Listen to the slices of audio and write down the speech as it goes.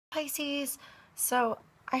Pisces, so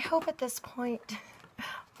I hope at this point,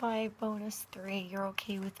 by bonus 3, you're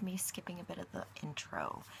okay with me skipping a bit of the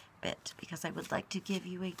intro bit, because I would like to give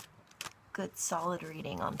you a good solid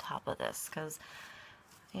reading on top of this, because,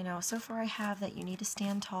 you know, so far I have that you need to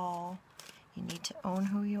stand tall, you need to own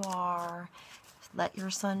who you are, let your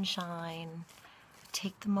sun shine,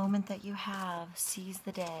 take the moment that you have, seize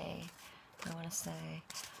the day, I want to say,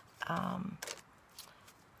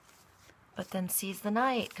 but then seize the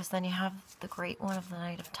night, because then you have the great one of the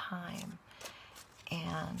night of time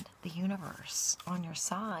and the universe on your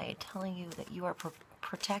side telling you that you are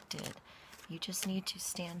protected. You just need to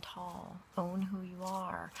stand tall, own who you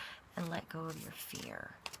are, and let go of your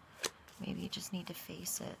fear. Maybe you just need to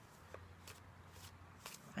face it.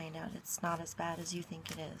 Find out it's not as bad as you think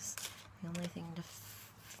it is. The only thing to,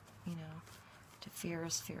 to fear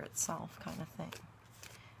is fear itself, kind of thing.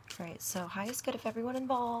 Right, so highest good of everyone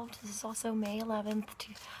involved. This is also May 11th,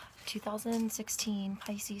 2016,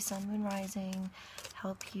 Pisces, Sun, Moon, Rising.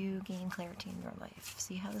 Help you gain clarity in your life.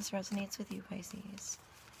 See how this resonates with you, Pisces.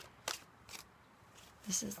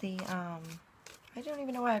 This is the, I don't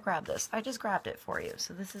even know why I grabbed this. I just grabbed it for you.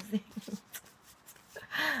 So this is the,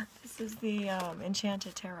 this is the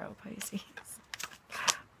Enchanted Tarot, Pisces.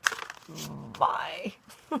 Bye.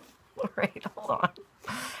 All right, hold on.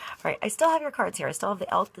 All right, I still have your cards here. I still have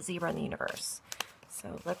the Elk, the Zebra, and the Universe.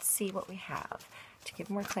 So let's see what we have to give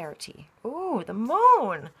more clarity. Ooh, the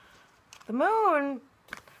Moon. The Moon.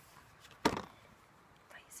 Pisces.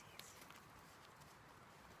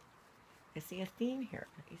 I see a theme here,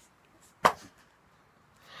 Pisces. All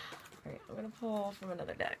right, I'm going to pull from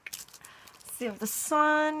another deck. So you have the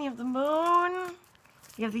Sun, you have the Moon,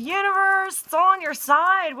 you have the Universe. It's all on your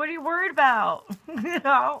side. What are you worried about? You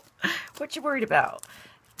know, what you worried about?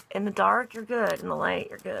 In the dark, you're good. In the light,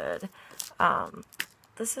 you're good.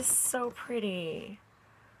 This is so pretty.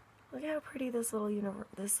 Look how pretty this little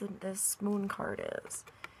this moon card is.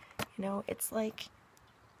 You know, it's like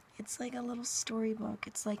a little storybook.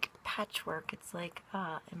 It's like patchwork. It's like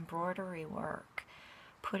embroidery work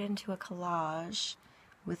put into a collage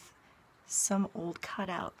with some old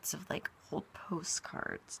cutouts of like old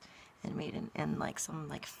postcards and made in like some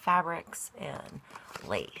like fabrics and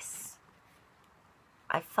lace.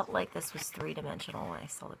 I felt like this was three-dimensional when I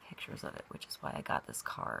saw the pictures of it, which is why I got these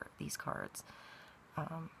cards.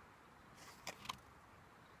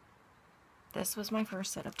 This was my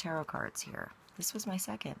first set of tarot cards here. This was my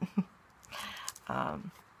second. The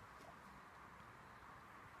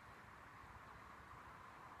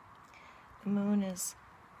moon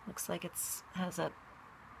looks like has a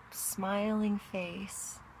smiling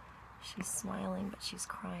face. She's smiling, but she's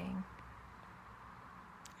crying.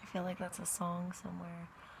 I feel like that's a song somewhere,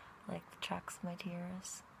 like The Tracks of My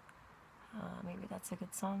Tears. Maybe that's a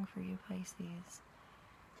good song for you, Pisces.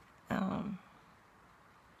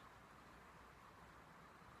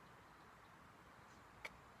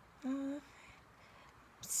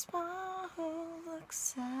 Smile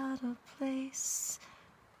looks out of place.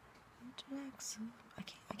 I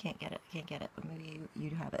can't get it, but maybe you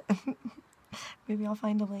have it. Maybe I'll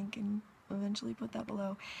find a link and eventually put that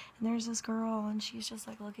below. And there's this girl, and she's just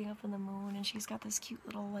like looking up in the moon, and she's got this cute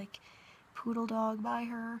little like poodle dog by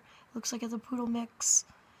her. Looks like it's a poodle mix.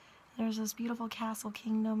 There's this beautiful castle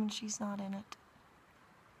kingdom, and she's not in it.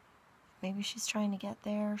 Maybe she's trying to get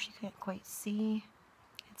there. She can't quite see.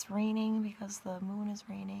 It's raining because the moon is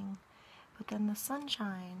raining. But then the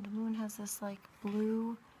sunshine, the moon has this like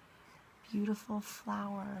blue, beautiful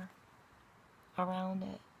flower around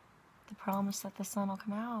it. The promise that the sun will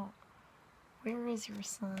come out. Where is your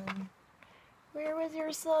sun? Where was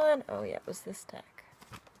your sun? Oh yeah, it was this deck.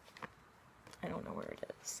 I don't know where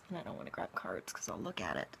it is. And I don't want to grab cards because I'll look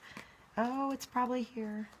at it. Oh, it's probably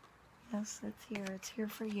here. Yes, it's here. It's here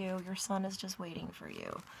for you. Your sun is just waiting for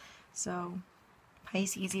you. So,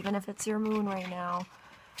 Pisces, even if it's your moon right now,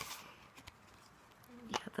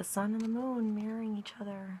 you have the sun and the moon mirroring each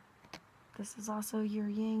other. This is also your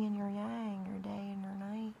yin and your yang, your day and your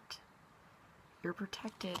night. You're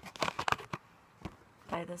protected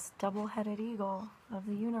by this double-headed eagle of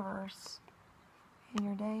the universe in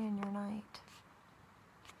your day and your night.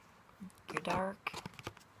 Your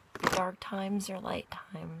dark times, your light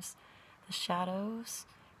times, the shadows,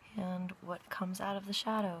 and what comes out of the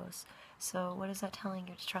shadows. So what is that telling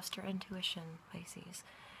you? To trust your intuition, Pisces.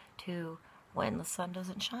 To, when the sun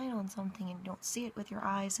doesn't shine on something and you don't see it with your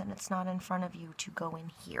eyes and it's not in front of you, to go in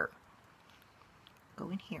here. Go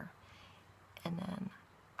in here. And then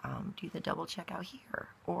do the double check out here.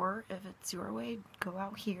 Or if it's your way, go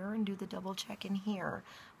out here and do the double check in here.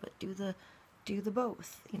 But do the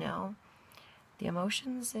both, you know. The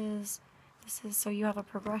emotions is the This is, so you have a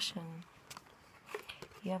progression.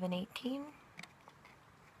 You have an 18,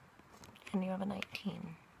 and you have a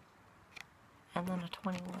 19, and then a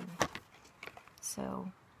 21.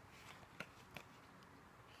 So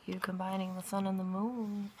you combining the sun and the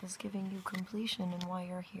moon is giving you completion in why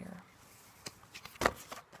you're here.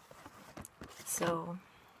 So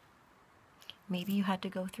maybe you had to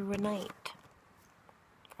go through a night,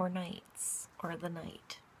 or nights, or the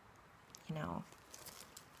night, you know,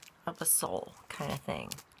 of a soul kind of thing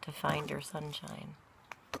to find your sunshine.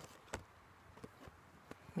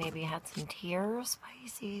 Maybe you had some tears,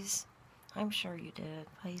 Pisces. I'm sure you did,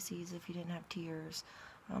 Pisces. If you didn't have tears,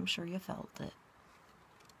 I'm sure you felt it.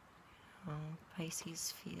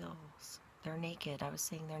 Pisces feels. They're naked. I was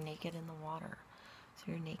saying they're naked in the water. So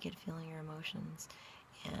you're naked feeling your emotions.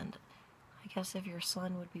 And I guess if your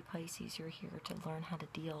sun would be Pisces, you're here to learn how to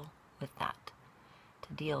deal with that.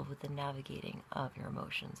 To deal with the navigating of your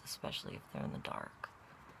emotions, especially if they're in the dark.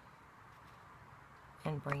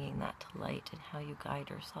 And bringing that to light and how you guide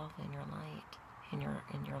yourself in your light, in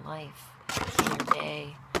your life, in your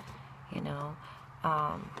day, you know.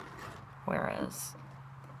 Whereas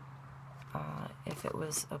if it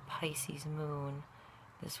was a Pisces moon,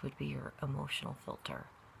 this would be your emotional filter,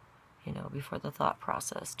 you know, before the thought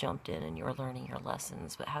process jumped in and you were learning your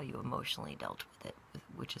lessons, but how you emotionally dealt with it,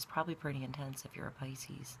 which is probably pretty intense if you're a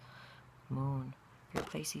Pisces moon. If you're a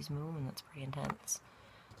Pisces moon, that's pretty intense.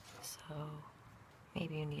 So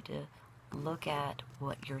maybe you need to look at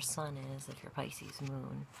what your sun is if you're Pisces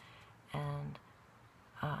moon and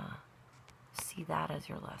see that as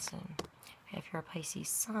your lesson. If you're a Pisces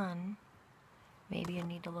sun, maybe you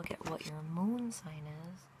need to look at what your moon sign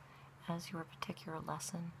is as your particular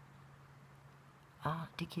lesson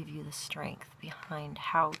to give you the strength behind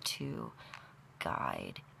how to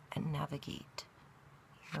guide and navigate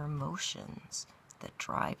your emotions that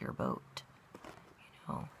drive your boat.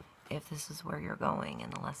 You know, if this is where you're going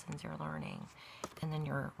and the lessons you're learning, and then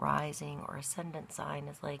your rising or ascendant sign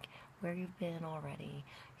is like where you've been already,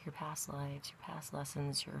 your past lives, your past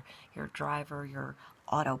lessons, your driver, your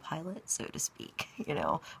autopilot, so to speak, you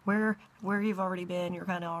know, where you've already been, you're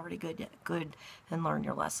kind of already good and learn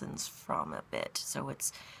your lessons from a bit, so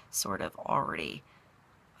it's sort of already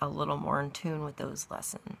a little more in tune with those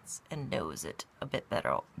lessons and knows it a bit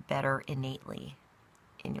better innately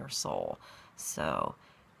in your soul. So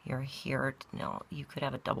you're here, you know, you could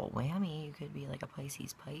have a double whammy. You could be like a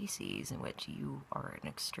Pisces, in which you are an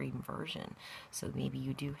extreme version. So maybe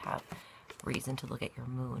you do have reason to look at your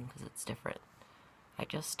moon because it's different. I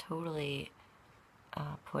just totally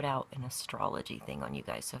put out an astrology thing on you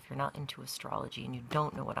guys. So if you're not into astrology and you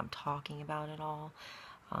don't know what I'm talking about at all,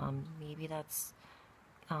 maybe that's,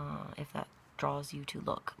 if that draws you to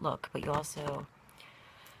look. But you also,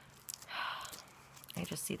 I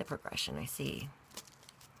just see the progression. I see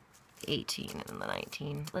 18 and the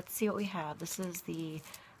 19. Let's see what we have. This is the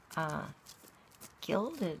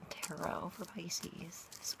Gilded Tarot for Pisces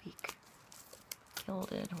this week.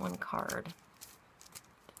 Gilded, one card.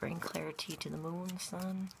 To bring clarity to the moon,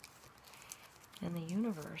 sun, and the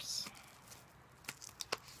universe.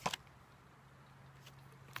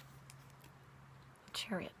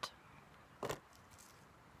 Chariot.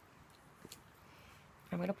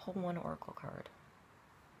 I'm going to pull one oracle card.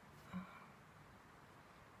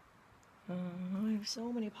 I have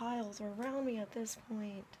so many piles around me at this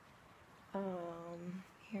point.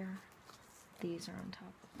 Here. These are on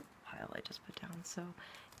top of the pile I just put down. So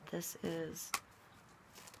this is,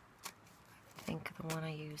 I think, the one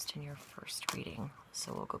I used in your first reading.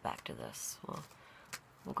 So we'll go back to this.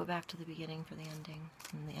 We'll go back to the beginning for the ending,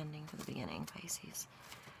 and the ending for the beginning, Pisces.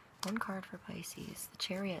 One card for Pisces. The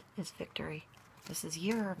Chariot is victory. This is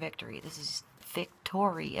your victory. This is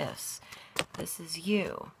victorious. This is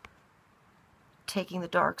you taking the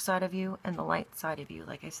dark side of you and the light side of you.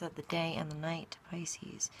 Like I said, the day and the night,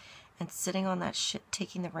 Pisces. And sitting on that shit,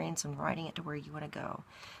 taking the reins and riding it to where you want to go.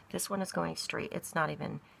 This one is going straight. It's not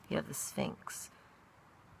even, you have the Sphinx.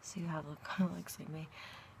 So you have, kind of looks like me.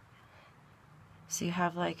 So you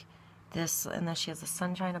have like this, and then she has the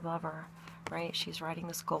sunshine above her, right? She's riding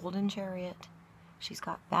this golden chariot. She's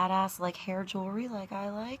got badass like hair jewelry like I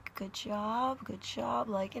like. Good job,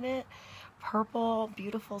 liking it. Purple,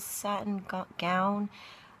 beautiful satin gown.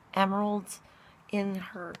 Emeralds in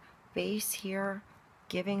her base here,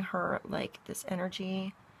 giving her like this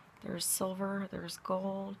energy. There's silver, there's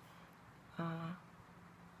gold.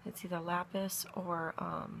 It's either lapis or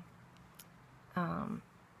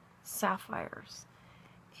sapphires.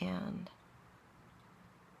 And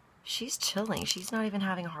she's chilling. She's not even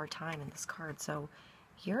having a hard time in this card. So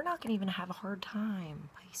you're not going to even have a hard time,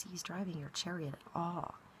 Pisces, driving your chariot at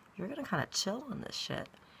all. You're going to kind of chill on this shit.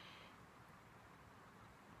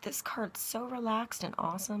 This card's so relaxed and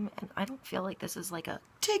awesome, and I don't feel like this is like a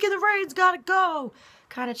taking the reins, gotta go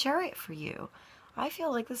kind of chariot for you. I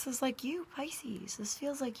feel like this is like you, Pisces. This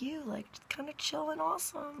feels like you, like kind of chill and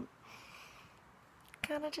awesome.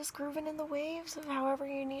 Kind of just grooving in the waves of however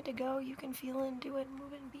you need to go. You can feel it and do it,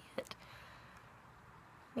 move it and be it.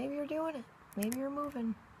 Maybe you're doing it. Maybe you're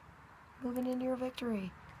moving into your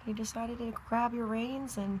victory. You decided to grab your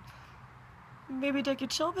reins and maybe take a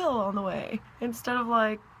chill pill on the way instead of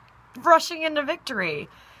like rushing into victory.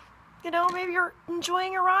 You know, maybe you're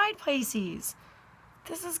enjoying a ride, Pisces.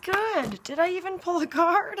 This is good. Did I even pull a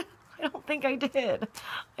card? I don't think I did.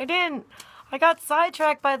 I didn't. I got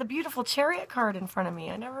sidetracked by the beautiful chariot card in front of me.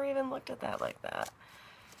 I never even looked at that like that.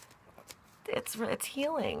 It's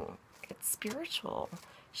healing. It's spiritual.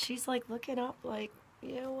 She's like looking up like,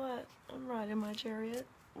 you know what? I'm riding my chariot.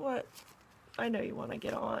 What? I know you want to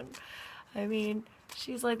get on. I mean,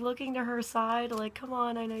 she's like looking to her side like, come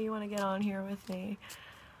on, I know you want to get on here with me.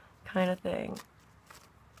 Kind of thing.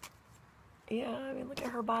 Yeah, I mean, look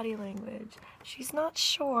at her body language. She's not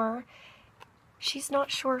sure. She's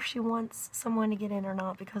not sure if she wants someone to get in or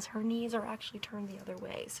not because her knees are actually turned the other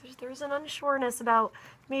way. So there's an unsureness about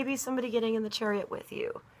maybe somebody getting in the chariot with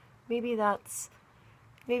you. Maybe that's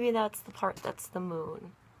the part that's the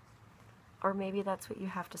moon. Or maybe that's what you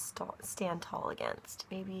have to stand tall against.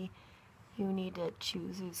 Maybe you need to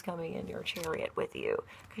choose who's coming in your chariot with you.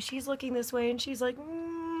 Because she's looking this way and she's like,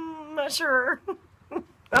 not sure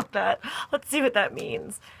about that. Let's see what that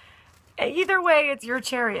means. Either way, it's your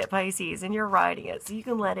chariot, Pisces, and you're riding it. So you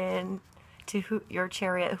can let in to your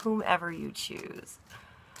chariot whomever you choose.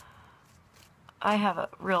 I have a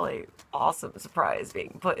really awesome surprise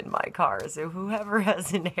being put in my car. So whoever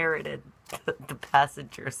has inherited the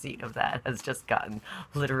passenger seat of that has just gotten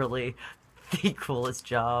literally the coolest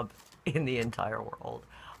job in the entire world.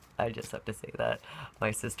 I just have to say that.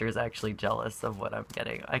 My sister is actually jealous of what I'm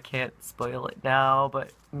getting. I can't spoil it now,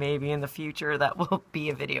 but maybe in the future that will be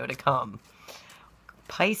a video to come.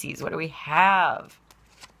 Pisces, what do we have?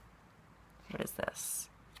 What is this?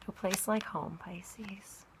 A place like home,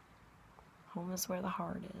 Pisces. Home is where the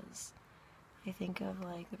heart is. I think of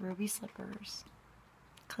like the ruby slippers.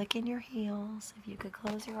 Click in your heels. If you could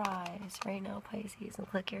close your eyes right now, Pisces, and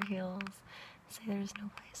click your heels. Say there's no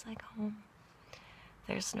place like home.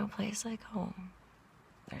 There's no place like home.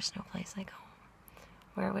 There's no place like home.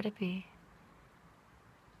 Where would it be?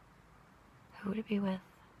 Who would it be with?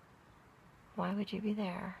 Why would you be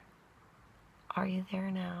there? Are you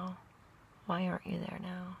there now? Why aren't you there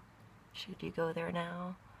now? Should you go there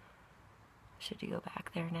now? Should you go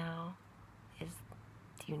back there now? Do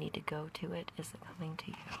you need to go to it? Is it coming to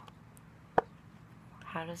you?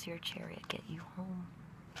 How does your chariot get you home?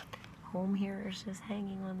 Home here is just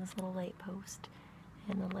hanging on this little light post.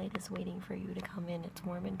 And the light is waiting for you to come in. It's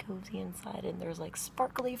warm and cozy inside, and there's like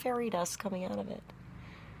sparkly fairy dust coming out of it.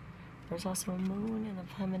 There's also a moon and a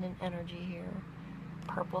feminine energy here.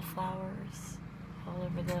 Purple flowers all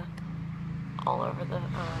over the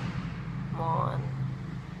lawn.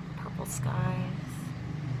 Purple skies,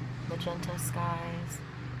 magenta skies,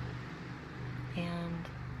 and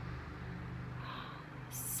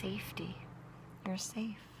safety. You're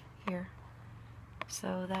safe here.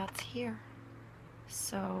 So that's here.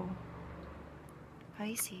 So,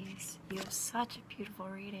 Pisces, you have such a beautiful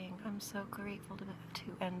reading. I'm so grateful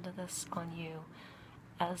to end this on you,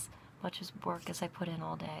 as much as work as I put in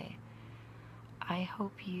all day. I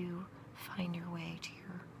hope you find your way to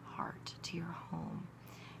your heart, to your home,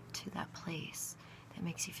 to that place that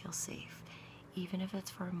makes you feel safe, even if it's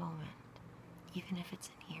for a moment, even if it's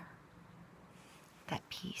in here. That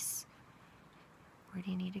peace. Where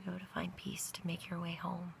do you need to go to find peace to make your way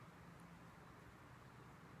home?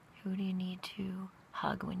 Who do you need to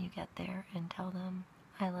hug when you get there and tell them,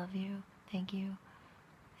 I love you, thank you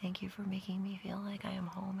for making me feel like I am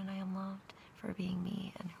home and I am loved, for being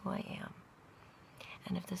me and who I am.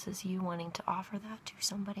 And if this is you wanting to offer that to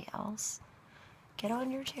somebody else, get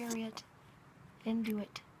on your chariot and do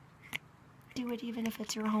it. Do it even if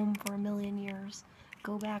it's your home for 1,000,000 years.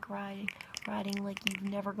 Go back riding like you've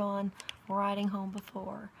never gone riding home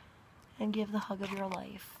before, and give the hug of your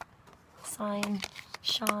life.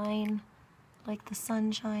 Shine like the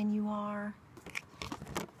sunshine you are.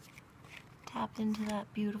 Tap into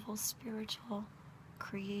that beautiful, spiritual,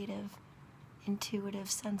 creative, intuitive,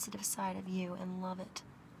 sensitive side of you and love it.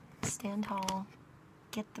 Stand tall.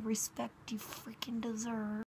 Get the respect you freaking deserve.